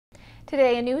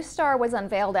Today, a new star was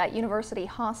unveiled at University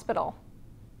Hospital.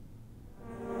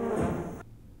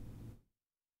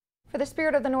 For the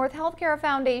Spirit of the North Healthcare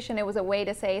Foundation, it was a way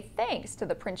to say thanks to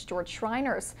the Prince George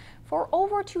Shriners. For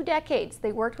over 2 decades,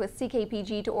 they worked with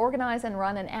CKPG to organize and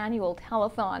run an annual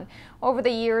telethon. Over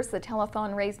the years, the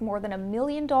telethon raised more than $1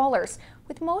 million,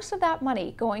 with most of that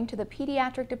money going to the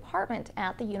pediatric department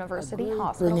at the University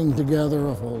Hospital. Bringing together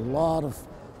a whole lot of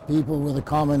people with a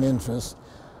common interest.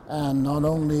 And not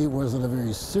only was it a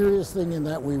very serious thing in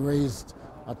that we raised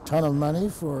a ton of money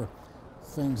for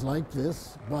things like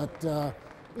this, but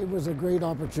it was a great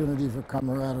opportunity for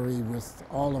camaraderie with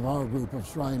all of our group of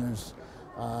Shriners,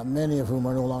 many of whom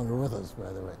are no longer with us,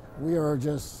 by the way. We are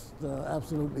just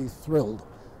absolutely thrilled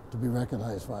to be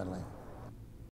recognized finally.